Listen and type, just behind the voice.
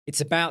It's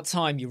about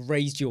time you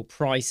raised your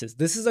prices.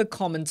 This is a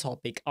common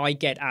topic I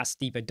get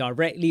asked either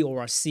directly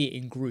or I see it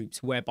in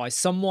groups whereby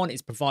someone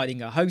is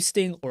providing a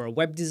hosting or a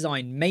web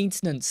design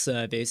maintenance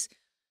service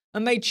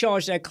and they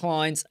charge their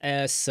clients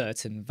a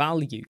certain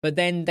value. But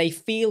then they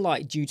feel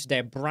like due to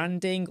their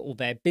branding or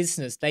their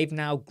business, they've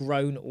now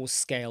grown or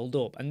scaled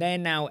up and they're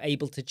now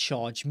able to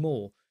charge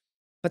more.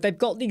 But they've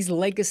got these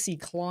legacy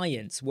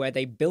clients where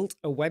they built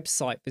a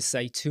website for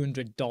say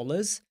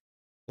 $200,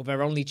 or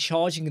they're only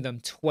charging them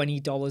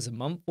 $20 a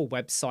month for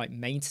website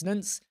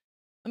maintenance.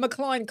 And the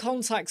client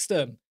contacts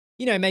them,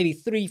 maybe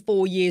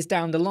 3-4 years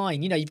down the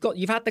line.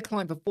 You've had the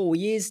client for 4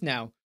 years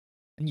now,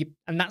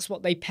 and that's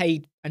what they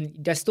paid, and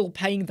they're still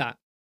paying that.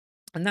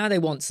 And now they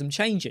want some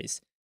changes.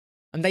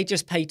 And they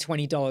just pay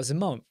 $20 a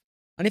month.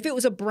 And if it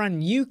was a brand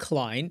new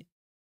client,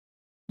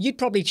 you'd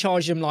probably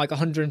charge them like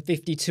 $150,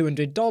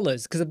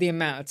 $200 because of the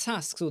amount of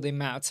tasks or the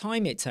amount of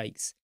time it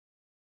takes.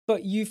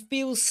 But you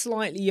feel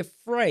slightly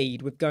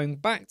afraid with going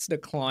back to the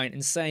client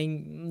and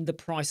saying the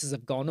prices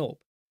have gone up.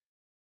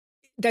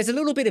 There's a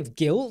little bit of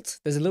guilt.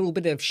 There's a little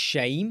bit of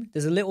shame.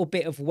 There's a little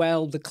bit of,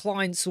 well, the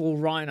client's all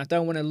right and I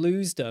don't want to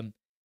lose them.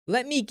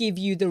 Let me give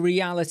you the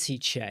reality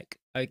check,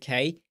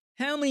 okay?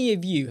 How many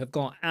of you have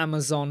got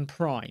Amazon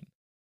Prime?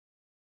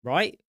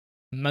 Right?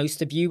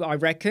 Most of you, I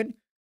reckon.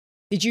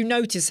 Did you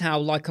notice how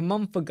like a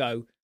month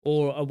ago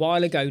or a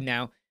while ago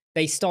now,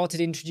 they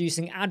started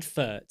introducing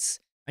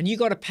adverts? And you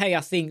got to pay,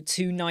 I think,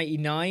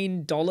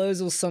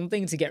 $2.99 or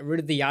something to get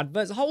rid of the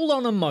adverts. Hold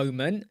on a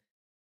moment.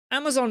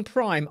 Amazon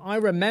Prime, I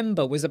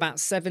remember, was about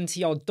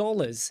 $70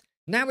 odd.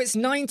 Now it's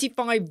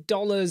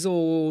 $95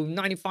 or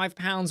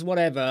 £95,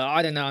 whatever.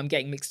 I don't know. I'm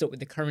getting mixed up with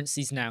the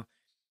currencies now.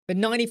 But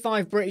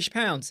 95 British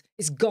pounds,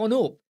 it's gone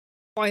up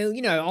by,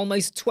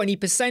 almost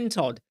 20%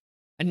 odd.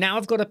 And now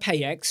I've got to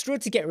pay extra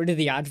to get rid of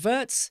the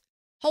adverts.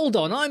 Hold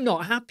on, I'm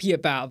not happy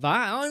about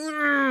that.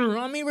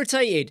 I'm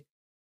irritated.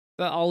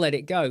 But I'll let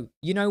it go.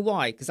 You know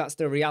why? Because that's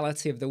the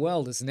reality of the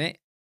world, isn't it?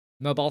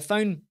 Mobile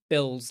phone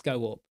bills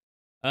go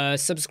up.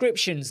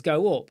 Subscriptions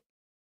go up.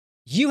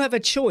 You have a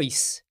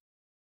choice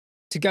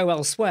to go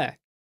elsewhere.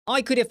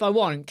 I could, if I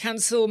want,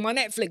 cancel my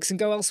Netflix and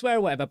go elsewhere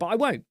or whatever, but I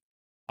won't.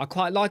 I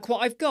quite like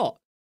what I've got.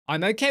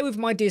 I'm okay with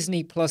my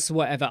Disney Plus or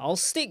whatever. I'll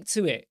stick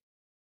to it.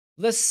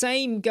 The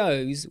same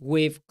goes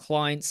with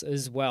clients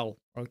as well,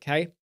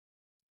 okay?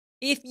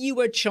 If you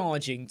were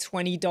charging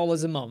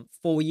 $20 a month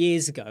 4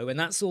 years ago and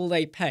that's all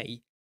they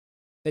pay,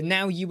 then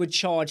now you would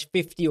charge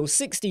 $50 or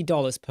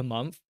 $60 per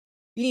month,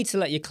 you need to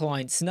let your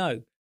clients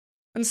know.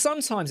 And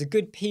sometimes a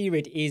good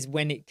period is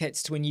when it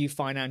gets to a new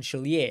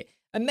financial year.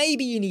 And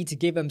maybe you need to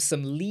give them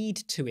some lead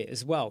to it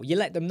as well. You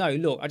let them know,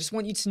 look, I just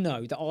want you to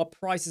know that our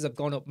prices have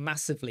gone up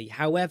massively.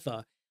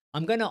 However,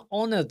 I'm going to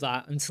honor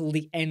that until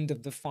the end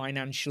of the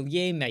financial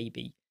year,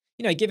 maybe.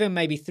 Give them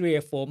maybe 3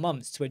 or 4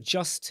 months to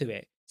adjust to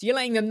it. So you're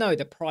letting them know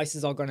the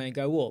prices are going to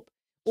go up.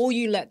 Or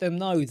you let them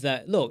know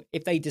that, look,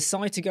 if they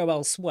decide to go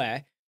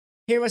elsewhere,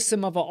 here are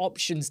some other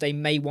options they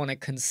may want to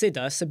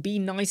consider. So be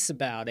nice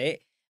about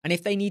it. And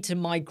if they need to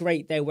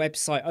migrate their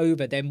website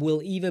over, then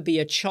will either be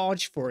a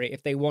charge for it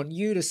if they want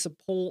you to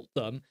support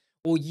them,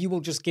 or you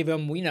will just give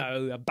them,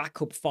 a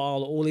backup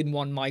file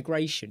all-in-one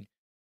migration.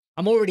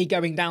 I'm already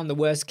going down the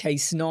worst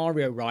case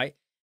scenario, right?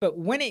 But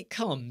when it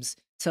comes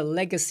to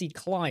legacy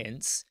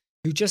clients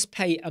who just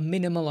pay a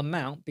minimal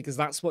amount because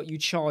that's what you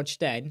charge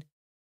then,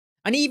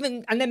 and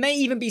there may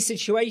even be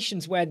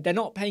situations where they're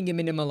not paying a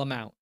minimal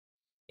amount.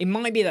 It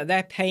might be that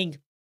they're paying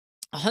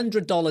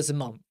 $100 a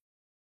month.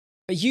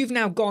 But you've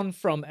now gone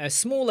from a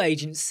small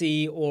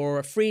agency or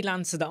a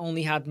freelancer that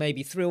only had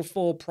maybe 3 or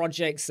 4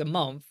 projects a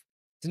month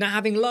to now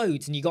having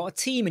loads, and you got a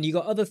team and you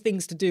got other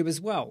things to do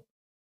as well.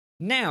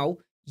 Now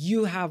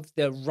you have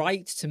the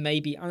right to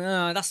maybe,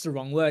 that's the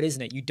wrong word,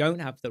 isn't it? You don't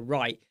have the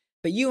right,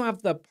 but you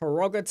have the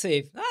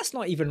prerogative. That's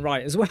not even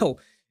right as well.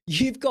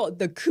 You've got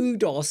the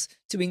kudos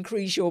to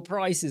increase your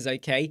prices,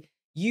 okay?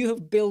 You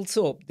have built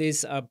up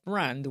this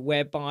brand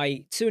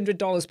whereby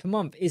 $200 per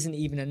month isn't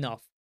even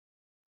enough.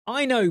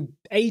 I know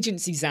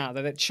agencies out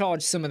there that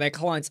charge some of their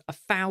clients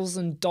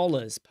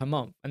 $1,000 per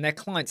month, and their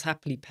clients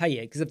happily pay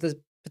it because of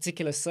the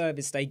particular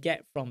service they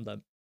get from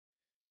them.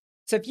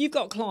 So if you've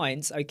got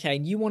clients, okay,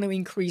 and you want to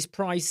increase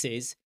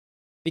prices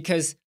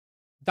because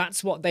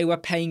that's what they were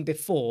paying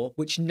before,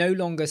 which no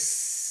longer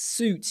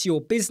suits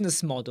your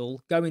business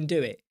model, go and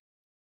do it.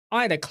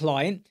 I had a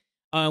client,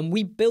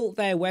 we built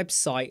their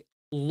website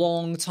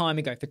long time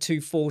ago for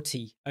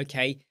 $240,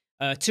 okay?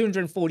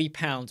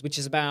 £240, which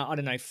is about, I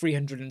don't know,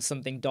 $300 and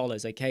something,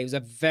 okay? It was a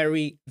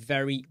very,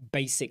 very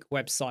basic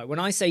website. When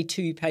I say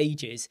 2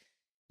 pages,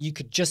 you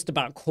could just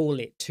about call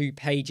it 2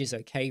 pages,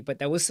 okay? But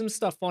there was some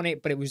stuff on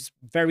it, but it was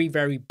very,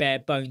 very bare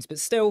bones. But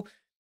still,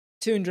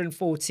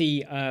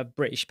 240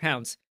 British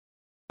pounds.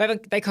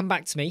 They come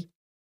back to me,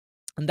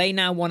 and they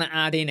now want to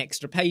add in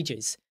extra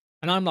pages.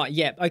 And I'm like,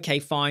 yep, okay,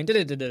 fine.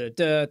 That's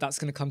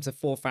going to come to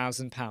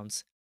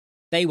 £4,000.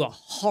 They were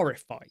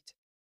horrified.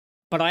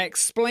 But I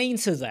explained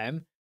to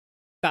them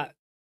that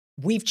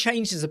we've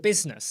changed as a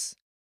business.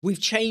 We've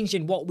changed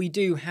in what we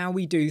do, how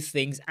we do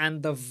things,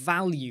 and the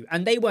value.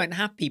 And they weren't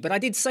happy, but I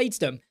did say to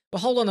them,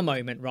 well, hold on a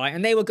moment, right?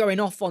 And they were going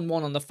off on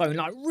one on the phone,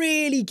 like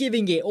really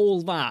giving it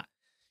all that.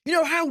 You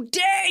know, how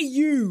dare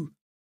you?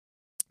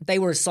 They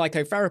were a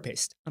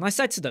psychotherapist. And I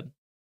said to them,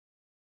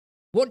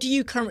 what do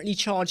you currently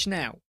charge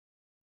now?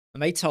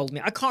 And they told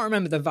me, I can't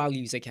remember the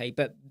values, okay,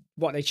 but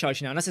what they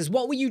charge now. And I says,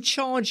 what were you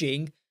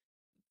charging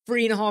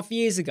 3.5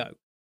 years ago?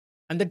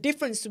 And the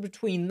difference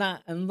between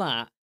that and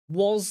that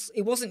was,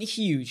 it wasn't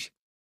huge.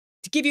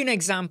 To give you an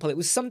example, it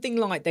was something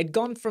like, they'd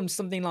gone from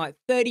something like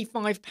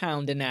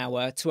 £35 an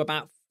hour to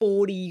about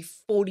 40,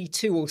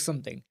 42 or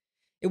something.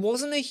 It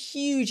wasn't a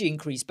huge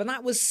increase, but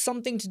that was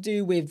something to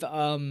do with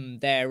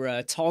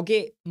their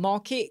target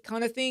market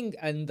kind of thing,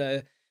 and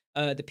the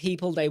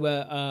people they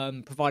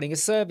were providing a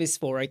service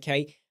for,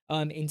 okay,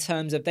 in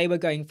terms of they were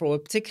going for a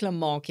particular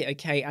market,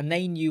 okay, and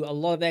they knew a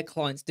lot of their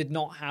clients did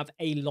not have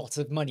a lot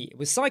of money. It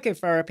was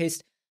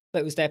psychotherapists, but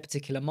it was their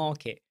particular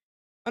market.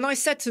 And I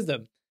said to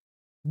them,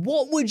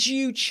 what would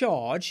you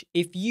charge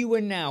if you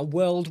were now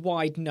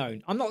worldwide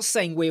known? I'm not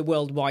saying we're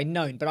worldwide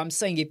known, but I'm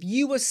saying if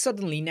you were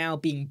suddenly now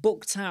being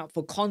booked out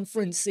for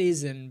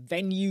conferences and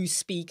venue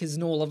speakers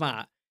and all of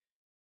that,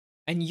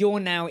 and you're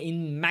now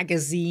in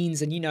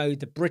magazines and, you know,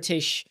 the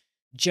British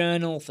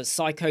Journal for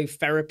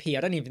Psychotherapy.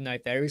 I don't even know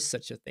if there is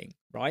such a thing,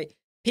 right?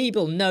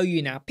 People know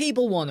you now.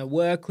 People want to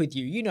work with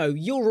you. You know,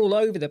 you're all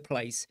over the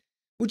place.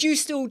 Would you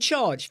still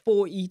charge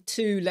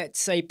 42, let's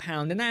say,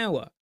 pound an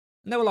hour?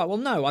 And they were like, well,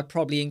 no, I'd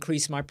probably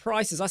increase my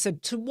prices. I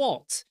said, to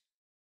what?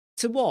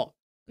 To what?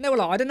 And they were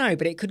like, I don't know,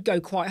 but it could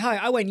go quite high.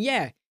 I went,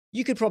 yeah,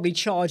 you could probably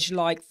charge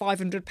like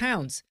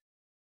 £500.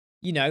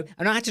 You know,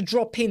 and I had to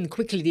drop in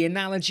quickly the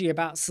analogy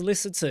about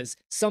solicitors.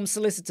 Some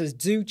solicitors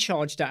do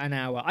charge that an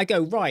hour. I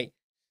go, right.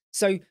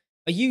 So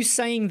are you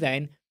saying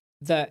then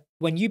that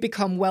when you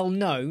become well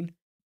known,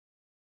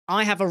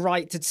 I have a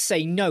right to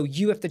say, no,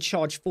 you have to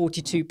charge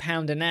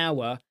 £42 an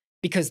hour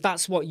because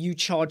that's what you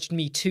charged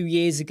me 2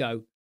 years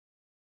ago?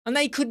 And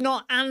they could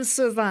not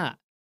answer that.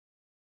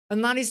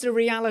 And that is the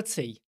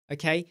reality,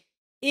 okay?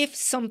 If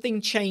something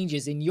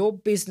changes in your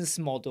business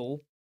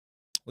model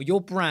or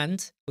your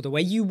brand or the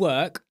way you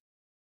work,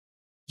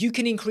 you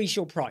can increase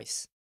your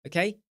price,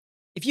 okay?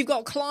 If you've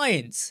got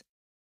clients,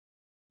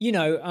 you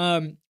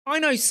know, I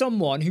know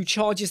someone who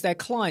charges their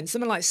clients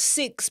something like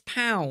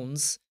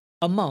 £6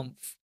 a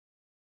month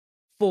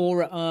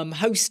for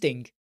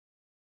hosting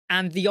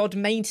and the odd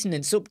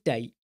maintenance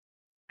update.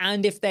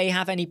 And if they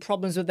have any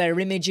problems with their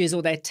images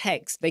or their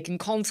text, they can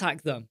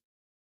contact them.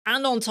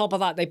 And on top of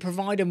that, they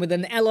provide them with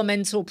an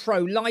Elementor Pro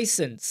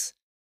license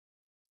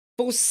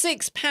for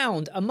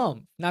 £6 a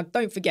month. Now,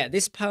 don't forget,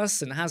 this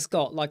person has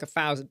got like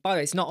 1,000. By the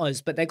way, it's not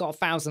us, but they've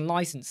got 1,000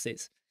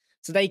 licenses.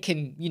 So they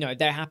can, you know,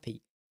 they're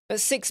happy. But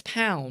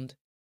 £6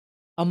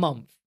 a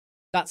month,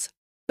 that's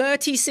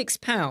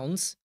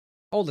 £36.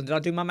 Hold on, did I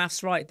do my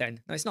maths right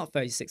then? No, it's not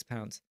 £36.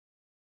 £6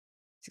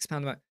 a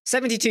month.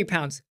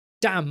 £72.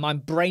 Damn, my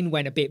brain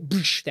went a bit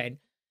boosh then.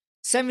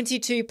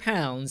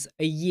 £72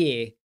 a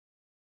year,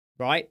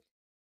 right?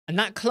 And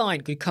that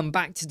client could come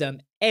back to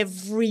them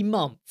every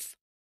month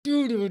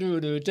for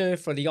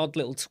the odd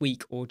little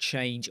tweak or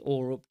change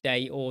or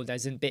update, or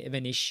there's a bit of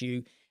an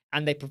issue,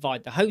 and they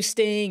provide the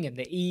hosting and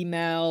the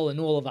email and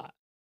all of that.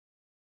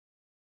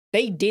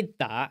 They did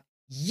that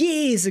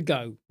years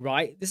ago,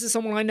 right? This is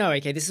someone I know,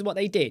 okay? This is what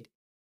they did.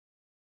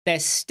 They're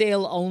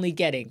still only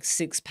getting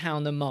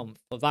 £6 a month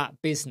for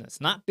that business.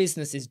 And that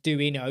business is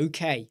doing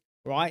okay,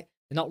 right?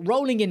 They're not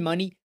rolling in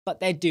money, but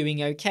they're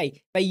doing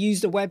okay. They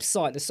use the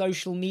website. The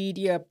social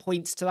media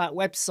points to that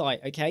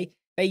website, okay?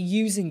 They're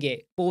using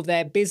it for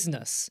their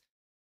business.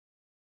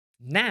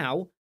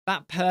 Now,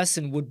 that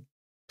person would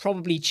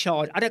probably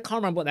charge, can't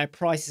remember what their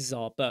prices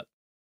are, but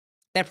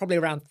they're probably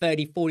around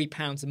 £30,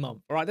 £40 a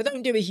month, all right? They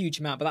don't do a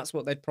huge amount, but that's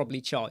what they'd probably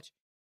charge.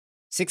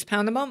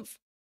 £6 a month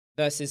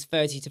versus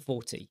 30 to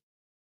 40.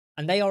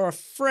 And they are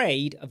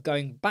afraid of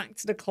going back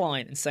to the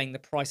client and saying the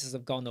prices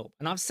have gone up.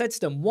 And I've said to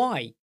them,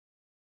 why?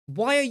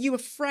 Why are you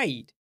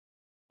afraid?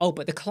 Oh,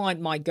 but the client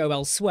might go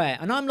elsewhere.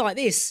 And I'm like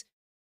this.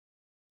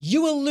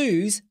 You will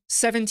lose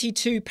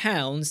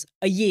 £72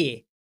 a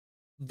year.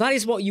 That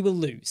is what you will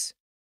lose.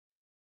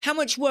 How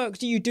much work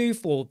do you do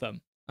for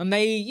them? And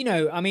they, you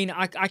know, I mean,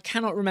 I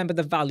cannot remember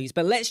the values,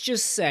 but let's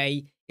just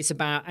say it's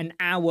about an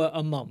hour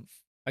a month,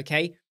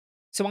 okay?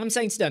 So I'm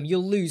saying to them,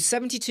 you'll lose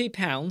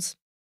 £72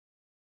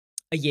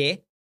 a year.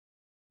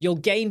 You'll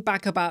gain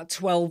back about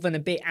 12 and a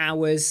bit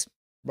hours,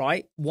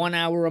 right? 1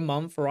 hour a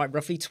month, all right?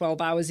 Roughly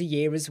 12 hours a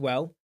year as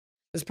well.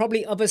 There's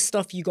probably other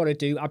stuff you got to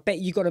do. I bet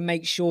you got to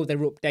make sure their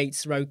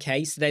updates are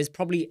okay. So there's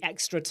probably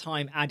extra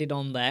time added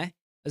on there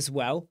as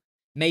well.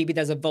 Maybe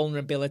there's a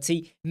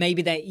vulnerability.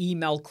 Maybe their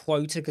email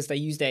quota, because they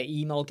use their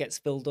email, gets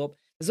filled up.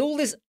 There's all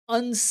this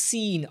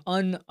unseen,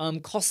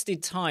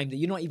 uncosted time that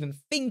you're not even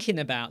thinking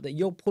about that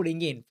you're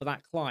putting in for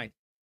that client.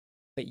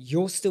 But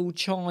you're still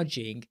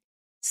charging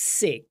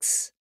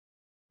 £6.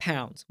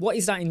 What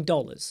is that in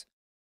dollars?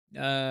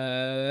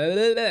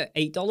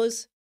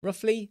 $8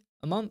 roughly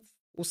a month,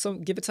 or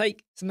some, give or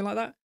take, something like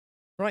that,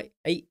 right?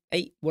 Eight,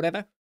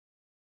 whatever.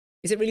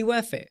 Is it really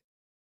worth it?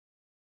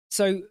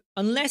 So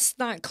unless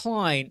that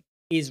client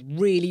is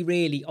really,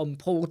 really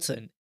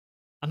important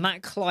and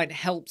that client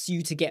helps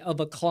you to get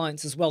other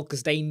clients as well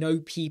because they know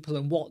people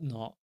and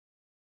whatnot,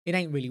 it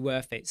ain't really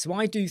worth it. So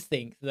I do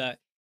think that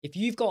if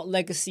you've got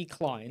legacy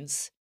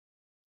clients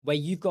where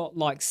you've got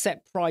like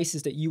set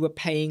prices that you are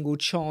paying or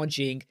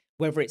charging,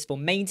 whether it's for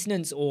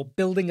maintenance or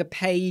building a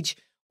page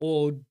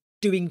or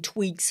doing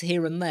tweaks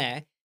here and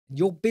there,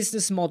 your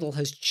business model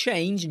has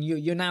changed and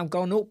you're now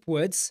gone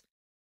upwards,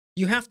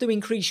 you have to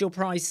increase your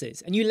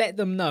prices and you let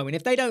them know. And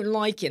if they don't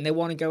like it and they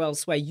want to go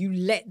elsewhere, you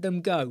let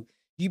them go.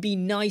 You be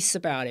nice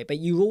about it, but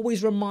you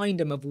always remind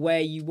them of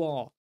where you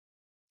are,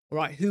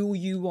 right? Who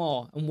you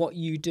are and what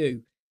you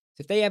do.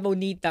 So if they ever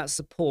need that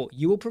support,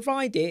 you will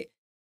provide it,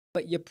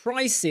 but your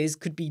prices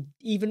could be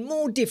even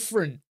more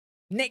different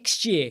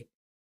next year.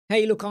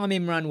 Hey, look, I'm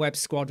Imran Web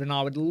Squadron.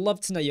 I would love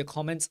to know your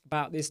comments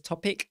about this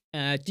topic.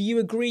 Do you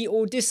agree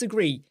or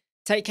disagree?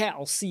 Take care.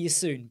 I'll see you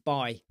soon.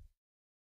 Bye.